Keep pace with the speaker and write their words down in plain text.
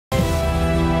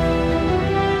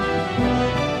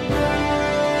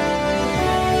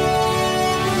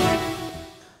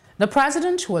The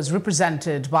president was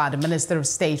represented by the Minister of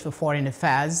State for Foreign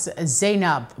Affairs,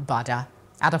 Zubairu Dada,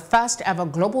 at the first ever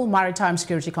Global Maritime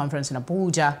Security Conference in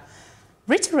Abuja,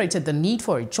 reiterated the need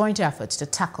for a joint effort to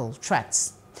tackle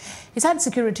threats. He said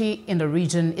security in the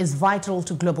region is vital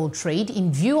to global trade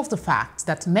in view of the fact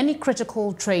that many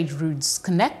critical trade routes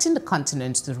connecting the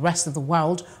continent to the rest of the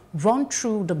world run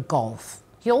through the Gulf.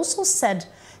 He also said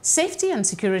safety and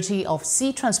security of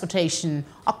sea transportation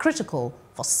are critical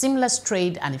for seamless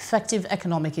trade and effective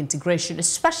economic integration,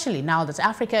 especially now that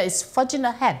Africa is forging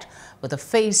ahead with the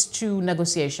Phase 2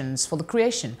 negotiations for the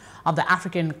creation of the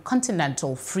African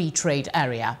Continental Free Trade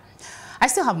Area. I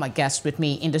still have my guest with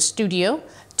me in the studio,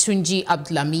 Tunji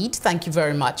Abdulhameed. Thank you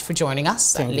very much for joining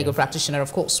us. Legal practitioner,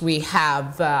 of course. We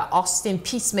have Austin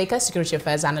Peacemaker, Security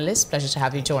Affairs Analyst. Pleasure to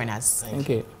have you join us. Thank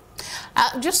you.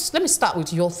 Just let me start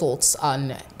with your thoughts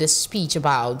on this speech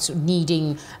about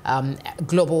needing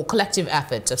global collective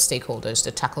efforts of stakeholders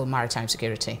to tackle maritime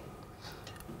security.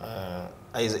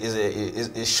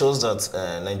 It shows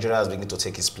that Nigeria has begun to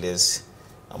take its place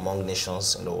among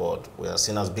nations in the world. We are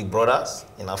seen as big brothers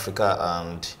in Africa,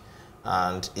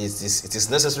 and it is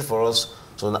necessary for us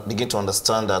to begin to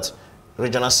understand that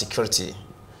regional security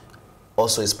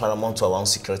also is paramount to our own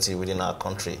security within our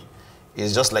country.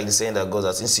 It's just like the saying that goes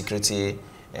that insecurity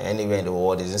anywhere in the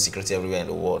world is insecurity everywhere in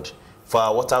the world. For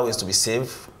our waterways to be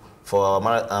safe, for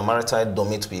our maritime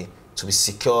domain to be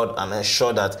secured and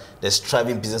ensure that there's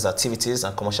thriving business activities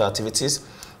and commercial activities,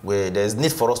 where there's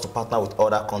need for us to partner with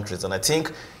other countries. And I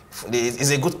think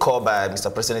it's a good call by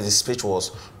Mr. President. His speech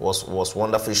was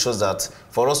wonderful. It shows that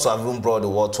for us to have even brought the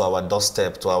world to our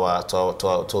doorstep, to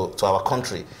our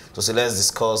country, to say let's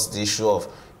discuss the issue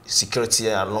of security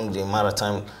along the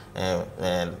maritime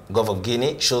Gulf of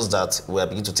Guinea, shows that we are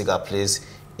beginning to take our place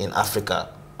in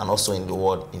Africa and also in the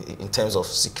world in terms of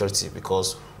security,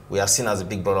 because we are seen as the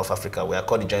big brother of Africa. We are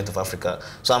called the giant of Africa.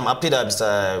 So I'm happy that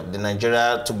the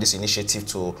Nigeria took this initiative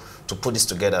to put this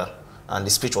together, and the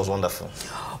speech was wonderful.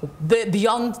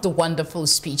 Beyond the wonderful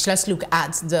speech, let's look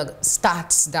at the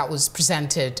stats that was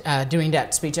presented during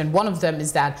that speech. And one of them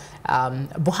is that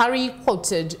Buhari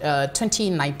quoted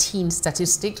 2019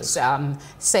 statistics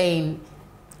saying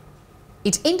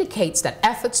it indicates that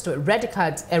efforts to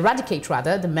eradicate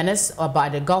the menace by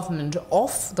the government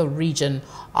of the region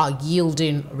are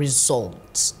yielding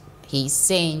results. He's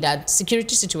saying that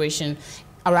security situation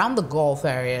around the Gulf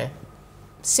area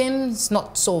seems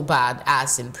not so bad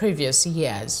as in previous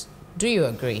years. Do you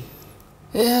agree?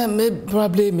 Yeah,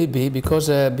 maybe, because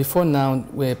before now,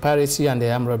 where piracy and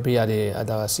the armed robbery at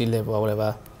our sea level or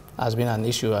whatever has been an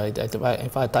issue. In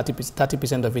fact,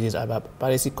 30% of it is about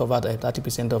piracy covered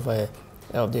 30%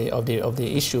 of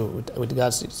the issue with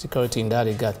regards to security in that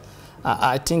regard.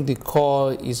 I think the call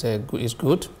is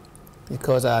good,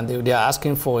 because they are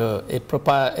asking for a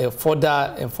proper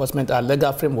further enforcement and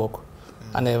legal framework,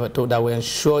 and that will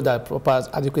ensure that proper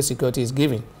adequate security is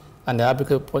given and the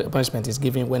adequate punishment is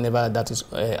given whenever that is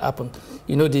happen.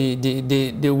 You know,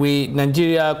 the way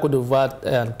Nigeria, Cote d'Ivoire,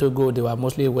 and Togo, they were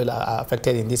mostly well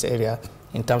affected in this area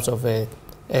in terms of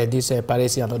this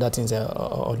piracy and other things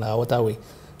on our waterway.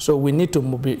 So we need to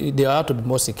they have to be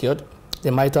more secured.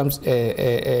 The maritime,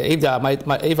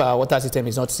 if our water system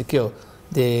is not secure,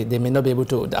 they may not be able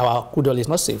to. Our crude oil is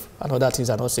not safe, and other things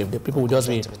are not safe. The people will just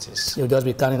be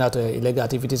carrying out illegal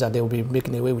activities, and they will be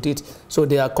making away with it. So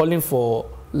they are calling for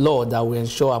law that will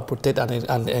ensure and protect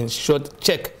and ensure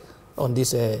check on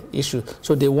this issue.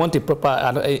 So they want a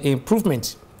proper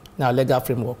improvement in our legal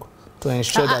framework to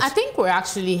ensure that. I think we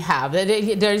actually have.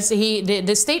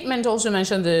 The statement also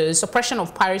mentioned the Suppression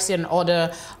of Piracy and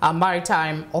Other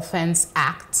Maritime Offence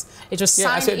Act. It was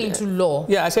signed into law.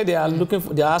 Yeah, I said they are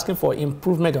they are asking for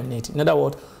improvement on it. In other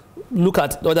words, look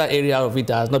at other area of it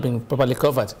that has not been properly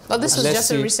covered. But this was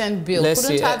just a recent bill.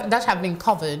 Couldn't that have been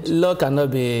covered? Law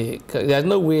cannot be. There's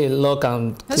no way law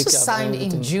can. This was signed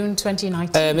in June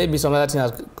 2019. Maybe some other thing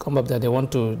has come up that they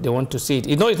want to see it.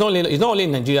 It's not only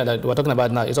in Nigeria that we're talking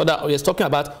about now. We're talking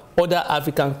about other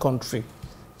African countries.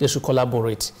 They should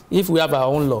collaborate. If we have our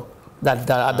own law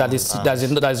that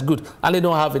is good, and they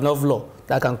don't have enough law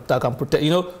that can protect.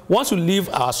 You know, once you leave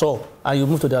our soil and you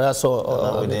move to the other soil,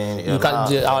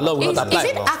 our law will not apply.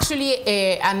 Is it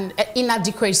actually an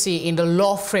inadequacy in the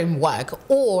law framework,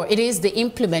 or it is the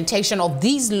implementation of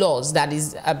these laws that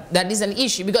is an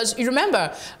issue? Because you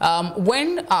remember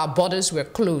when our borders were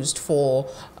closed for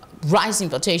rice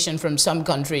importation from some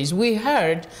countries, we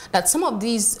heard that some of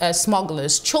these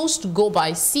smugglers chose to go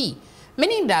by sea,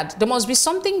 meaning that there must be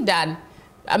something that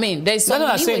I mean, there's some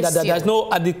leeway saying that there's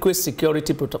no adequate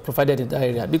security provided in that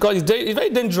area, because it's very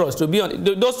dangerous to be on.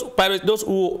 Those pirates, those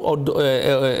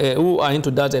who are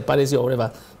into that piracy or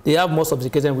whatever, they have more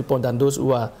sophisticated weapons than those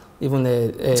who are even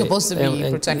supposed to be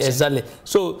protection. Exactly.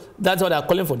 So that's what they are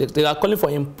calling for. They are calling for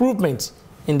improvement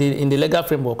in the legal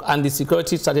framework and the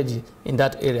security strategy in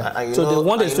that area. So they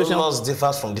want the situation. Laws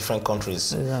differ from different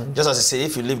countries. Exactly. Just as you say,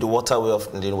 if you leave the waterway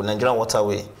of the Nigerian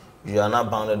waterway, you are now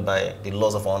bounded by the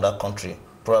laws of another country,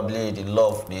 probably the law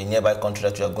of the nearby country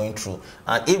that you are going through.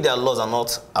 And if their laws are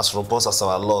not as robust as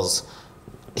our laws,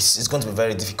 it's going to be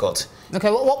very difficult. Okay,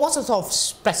 what sort of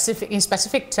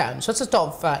specific terms, what sort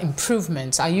of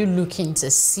improvements are you looking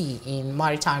to see in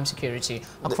maritime security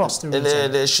across the region?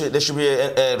 There should be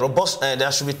a robust, there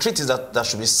should be treaties that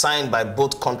should be signed by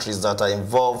both countries that are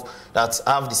involved, that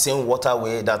have the same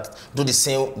waterway, that do the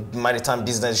same maritime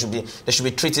business. There should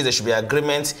be treaties, there should be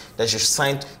agreements that should be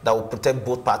signed that will protect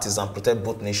both parties and protect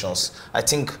both nations. I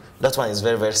think that one is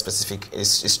very, very specific.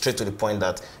 It's straight to the point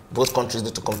that both countries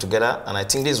need to come together, and I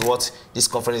think this is what this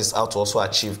conference is out to also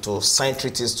achieve, to sign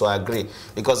treaties, to agree.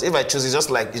 Because if I choose, it's just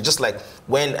like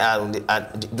when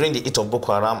during the heat of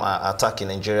Boko Haram attack in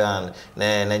Nigeria,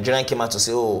 and Nigerian came out to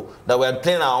say, oh, that we are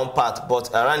playing our own part, but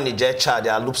around Niger, Chad,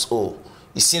 there are loops. Oh,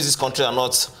 it seems this country are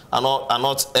not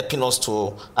helping us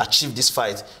to achieve this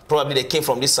fight. Probably they came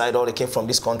from this side or they came from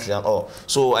this country and all.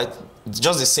 So it's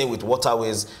just the same with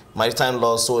waterways, maritime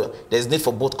laws. So there's need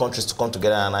for both countries to come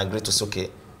together and agree to say, okay,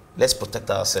 let's protect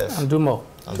ourselves. And do more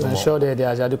to ensure that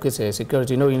there is adequate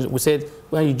security. You know, we said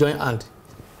when you join hand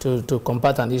to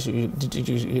combat an issue,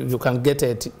 you can get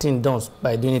a thing done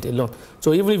by doing it alone.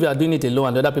 So even if you are doing it alone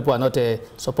and other people are not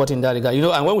supporting that regard, you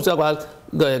know, and when we talk about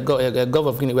Gulf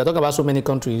of Guinea, we are talking about so many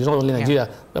countries, not only Nigeria,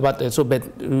 but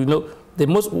you know,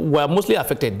 we are mostly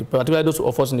affected, particularly those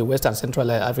of us in the West and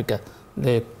Central Africa,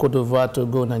 the Cote d'Ivoire,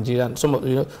 Togo, Nigeria, and some of,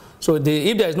 you know. So if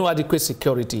there is no adequate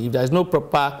security, if there is no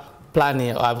proper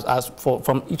planning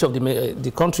from each of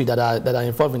the countries that are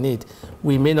involved in it,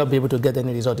 we may not be able to get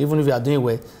any result. Even if we are doing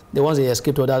well, the ones they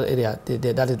escape to that area,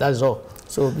 that is all.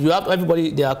 So you have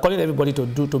everybody, they are calling everybody to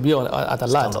be at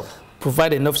alert,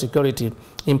 provide enough security,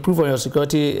 improve on your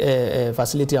security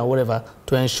facility and whatever,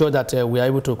 to ensure that we are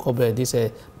able to cover this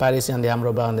piracy and the armed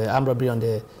robbery on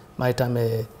the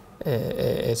maritime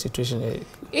situation.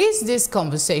 Is this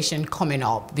conversation coming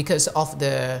up because of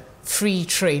the free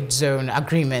trade zone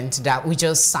agreement that we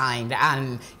just signed,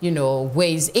 and you know,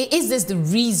 ways? Is this the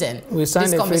reason we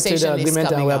signed a free trade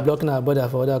agreement and we are blocking our border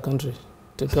for other countries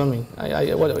to come in? Are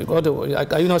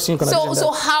you not seeing contradiction?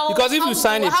 So how? Because if you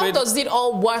sign a trade, how does it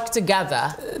all work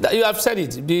together? You have said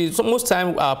it. Most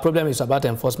time our problem is about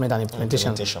enforcement and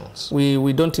implementation.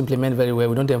 We don't implement very well.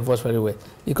 We don't enforce very well.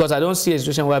 Because I don't see a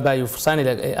situation whereby you sign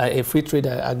a free trade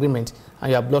agreement and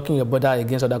you are blocking your border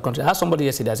against other countries. I asked somebody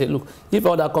yesterday, I said, look, if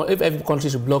every country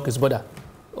should block its border,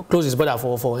 close his border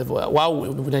for while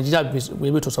Nigeria be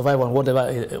able to survive on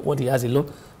what he has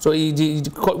alone. So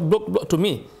to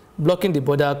me, blocking the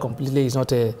border completely is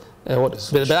not a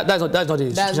that's not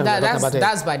the situation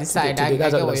that's by the side. I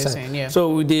get what you're saying. Yeah.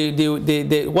 So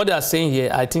what they are saying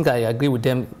here, I think I agree with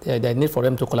them. There's need for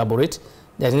them to collaborate.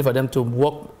 There's need for them to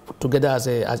work together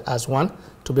as one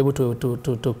to be able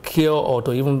to cure or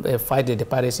to even fight the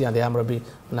piracy and the armed robbery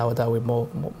now that way more.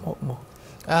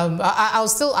 I'll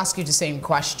still ask you the same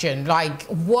question. Like,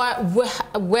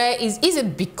 where is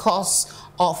it because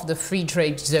of the free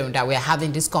trade zone that we're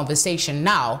having this conversation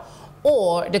now,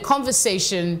 or the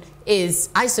conversation is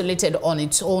isolated on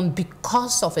its own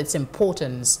because of its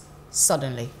importance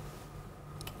suddenly?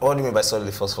 What do you mean by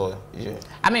suddenly, first of all?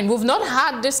 I mean, we've not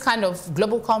had this kind of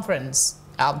global conference,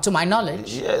 to my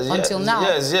knowledge, until now.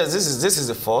 Yes, this is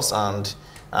the first, and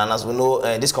as we know,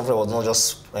 this conference was not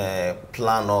just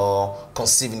planned or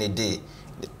conceived in a day.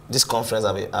 This conference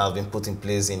have been put in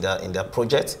place in their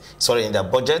budget,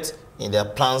 in their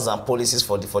plans and policies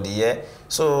for the year.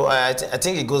 So I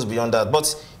think it goes beyond that.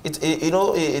 But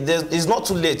it's not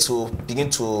too late to begin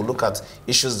to look at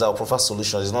issues that will provide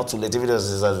solutions. It's not too late, even if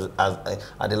it's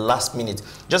at the last minute.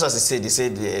 Just as they say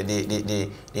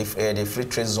the free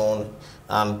trade zone,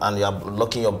 and you are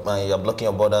blocking your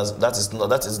borders. That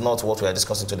is not what we are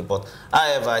discussing today. But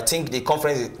however, I think the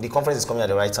conference is coming at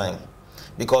the right time,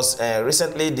 because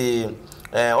recently the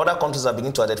other countries are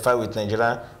beginning to identify with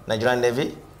Nigerian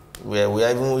Navy. We are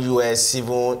even US,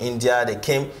 even India.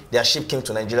 Their ship came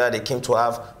to Nigeria. They came to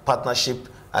have partnership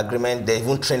agreement. They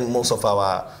even train most of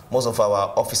our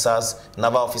officers,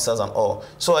 naval officers and all.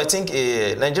 So I think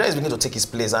Nigeria is beginning to take its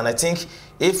place, and I think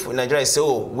if Nigeria is say,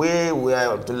 oh, we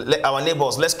are to let our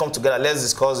neighbors, let's come together, let's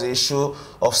discuss the issue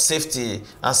of safety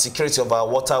and security of our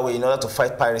waterway in order to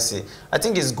fight piracy. I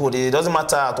think it's good. It doesn't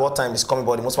matter at what time it's coming,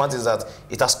 but the most important is that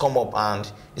it has come up,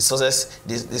 and the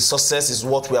success is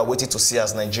what we are waiting to see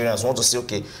as Nigerians. We want to say,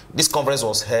 okay, this conference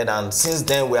was held, and since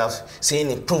then we have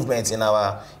seen improvements in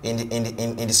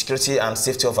the security and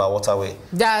safety of our waterway.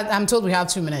 That, I'm told we have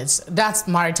 2 minutes. That's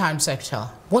maritime sector.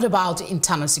 What about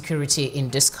internal security in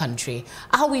this country?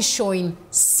 Are we showing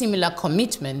similar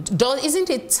commitment? Isn't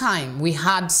it time we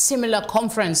had similar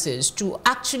conferences to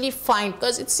actually find,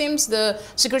 because it seems the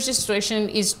security situation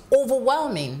is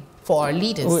overwhelming for our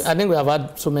leaders? I think we have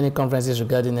had so many conferences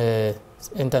regarding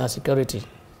internal security.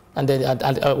 And then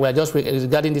we're just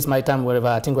regarding this maritime, wherever,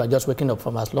 I think we're just waking up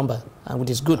from our slumber, and which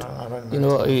is good. You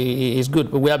know, it's good.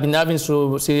 But we have been having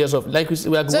so serious of, like we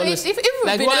are. So always, if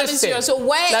we've been having serious, so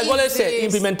where like is always this? said,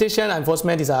 implementation and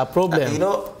enforcement is our problem. You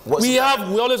know, we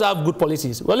always have good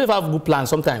policies. We always have good plans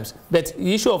sometimes. But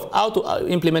the issue of how to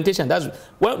implementation, that's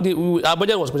our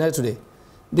budget was presented today.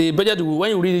 The budget,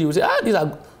 when you read it, you say, these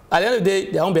are, at the end of the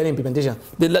day, there won't be any implementation.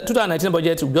 The 2019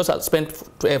 budget, we just spent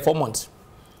 4 months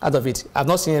out of it. I've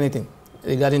not seen anything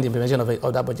regarding the implementation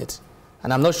of that budget.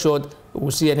 And I'm not sure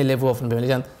we'll see any level of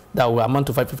implementation that will amount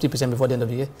to 50% before the end of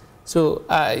the year. So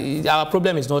our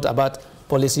problem is not about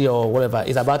policy or whatever.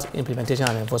 It's about implementation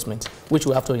and enforcement, which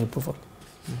we have to improve on.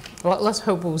 Well, let's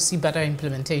hope we'll see better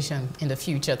implementation in the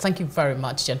future. Thank you very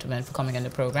much, gentlemen, for coming on the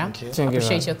program. Thank you. I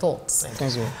appreciate your thoughts.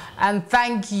 Thank you. And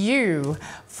thank you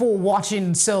for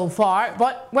watching so far.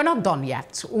 But we're not done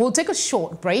yet. We'll take a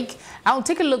short break. I'll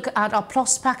take a look at our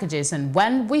plus packages. And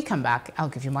when we come back, I'll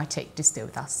give you my take. Just stay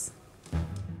with us.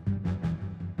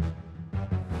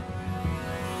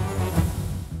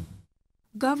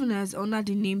 Governors under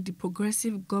the name the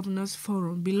Progressive Governors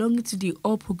Forum belonging to the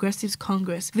All Progressives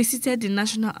Congress visited the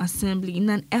National Assembly in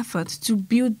an effort to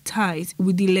build ties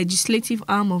with the legislative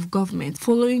arm of government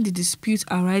following the dispute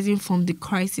arising from the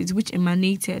crisis which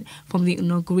emanated from the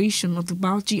inauguration of the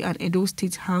Bauchi and Edo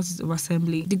State Houses of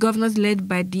Assembly. The governors, led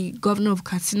by the Governor of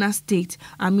Katsina State,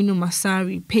 Aminu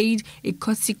Masari, paid a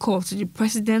courtesy call to the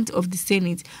President of the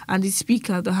Senate and the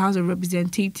Speaker of the House of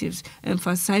Representatives,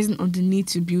 emphasizing on the need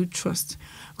to build trust.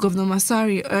 Governor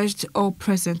Masari urged all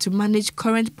present to manage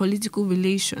current political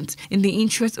relations in the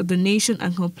interest of the nation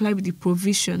and comply with the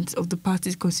provisions of the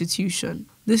party's constitution.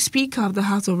 The Speaker of the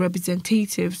House of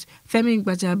Representatives, Femi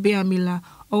Gbajabiamila,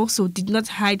 also did not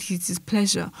hide his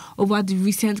displeasure over the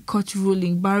recent court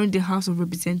ruling barring the House of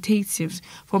Representatives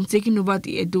from taking over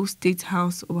the Edo State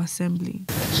House of Assembly.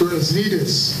 So as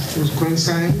leaders with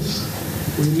conscience,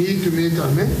 we need to make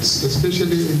amends,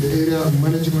 especially in the area of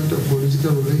management of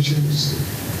political relations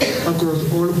across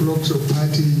all blocks of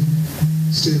party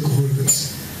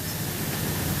stakeholders.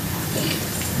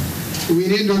 We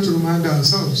need not remind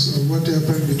ourselves of what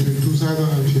happened between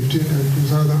 2015 and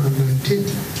 2019.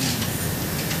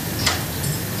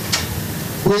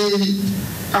 We,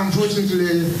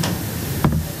 unfortunately,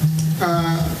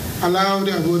 allowed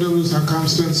avoidable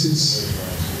circumstances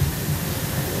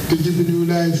to give new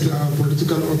life to our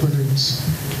political opponents,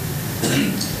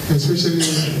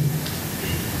 especially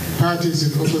parties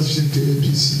in opposition to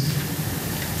APC,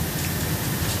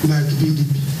 like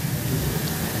PDP.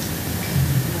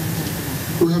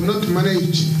 We have not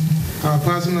managed our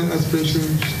personal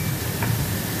aspirations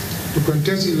to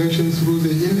contest elections through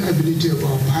the inability of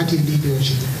our party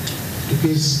leadership to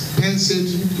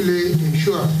pensively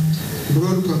ensure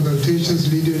broad consultations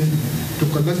leading to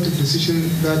collective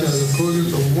decisions that are the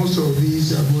causes of most of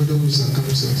these avoidable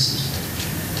circumstances.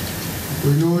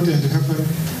 We know what had happened,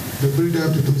 the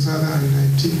build-up to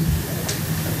 2019,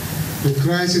 the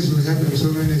crisis we have in so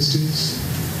many states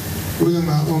within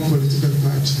our own political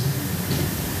party.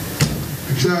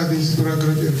 I'm sure this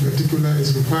paragraph in particular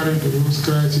is referring to those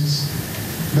crises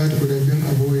that could have been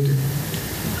avoided.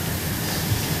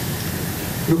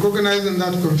 Recognizing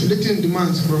that conflicting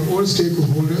demands from all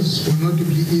stakeholders will not be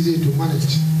easy to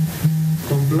manage.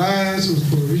 Compliance with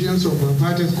provisions of our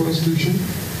party's constitution.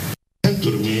 We intend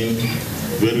to remain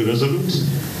very resolute.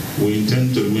 We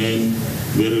intend to remain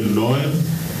very loyal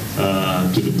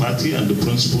to the party and the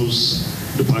principles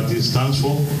the party stands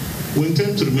for. We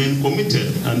intend to remain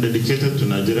committed and dedicated to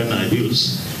Nigerian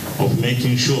ideals of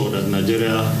making sure that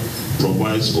Nigeria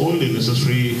provides all the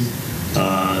necessary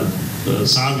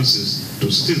services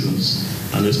to citizens,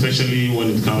 and especially when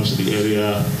it comes to the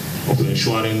area of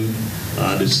ensuring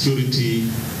the security,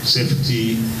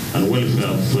 safety, and welfare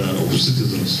of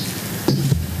citizens.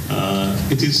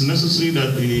 It is necessary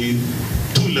that the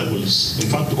two levels, in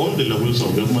fact, all the levels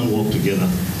of government work together.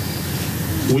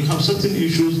 We have certain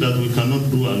issues that we cannot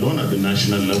do alone at the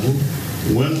national level.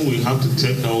 When we have to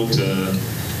take out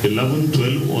 11,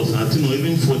 12, or 13, or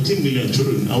even 14 million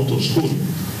children out of school,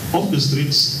 off the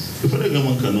streets, the federal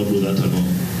government cannot do that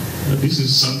alone. This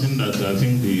is something that I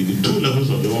think the two levels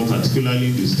of government,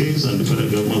 particularly the states and the federal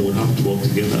government, will have to work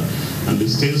together. And the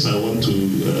states, I want to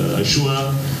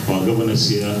assure our governors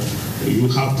here, you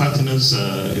have partners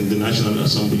in the National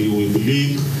Assembly. We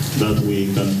believe that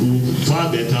we can do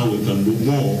far better, we can do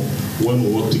more when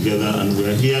we work together, and we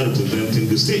are here representing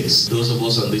the states. Those of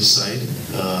us on this side,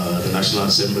 the National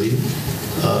Assembly,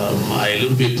 are a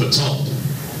little bit perturbed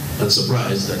and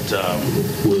surprised that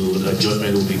a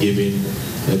judgment will be given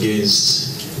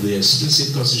against the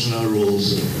explicit constitutional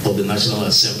rules of the National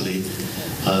Assembly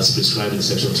as prescribed in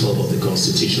Section 12 of the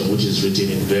Constitution, which is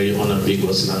written in very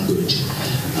unambiguous language.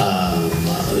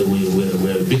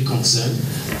 We're a bit concerned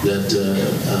that,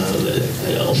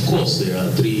 of course, there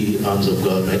are three arms of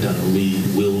government, and we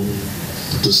will,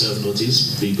 to serve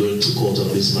notice, be going to court on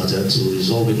this matter to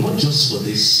resolve it, not just for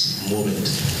this moment,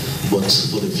 but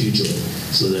for the future,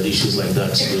 so that issues like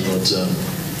that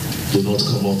do not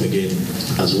come up again.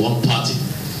 As one party,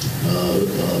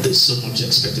 there's so much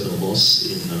expected of us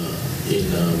in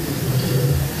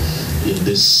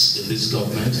this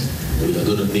government. We are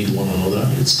going to need one another.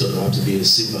 It's going to have to be a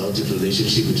symbiotic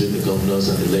relationship between the governors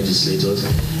and the legislators,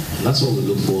 and that's what we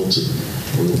look forward to.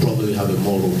 We will probably have a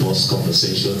more robust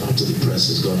conversation after the press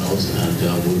has gone out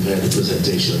and we've heard the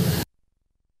presentation.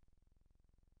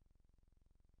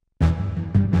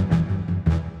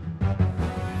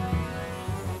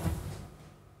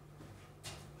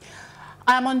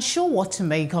 I am unsure what to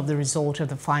make of the result of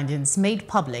the findings made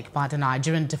public by the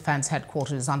Nigerian Defense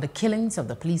Headquarters on the killings of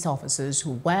the police officers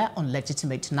who were on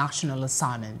legitimate national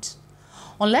assignment.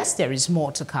 Unless there is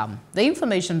more to come, the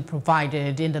information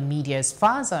provided in the media, as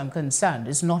far as I'm concerned,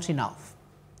 is not enough.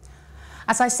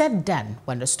 As I said then,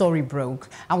 when the story broke,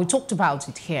 and we talked about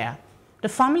it here, the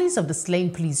families of the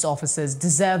slain police officers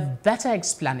deserve better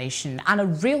explanation and a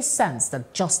real sense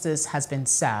that justice has been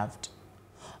served.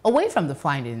 Away from the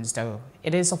findings, though,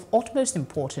 it is of utmost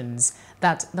importance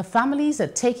that the families are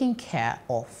taken care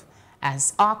of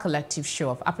as our collective show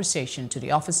of appreciation to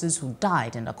the officers who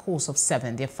died in the course of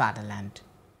serving their fatherland.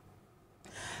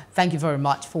 Thank you very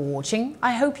much for watching.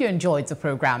 I hope you enjoyed the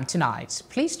program tonight.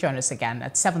 Please join us again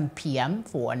at 7 p.m.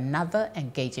 for another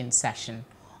engaging session.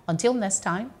 Until next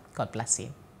time, God bless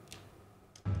you.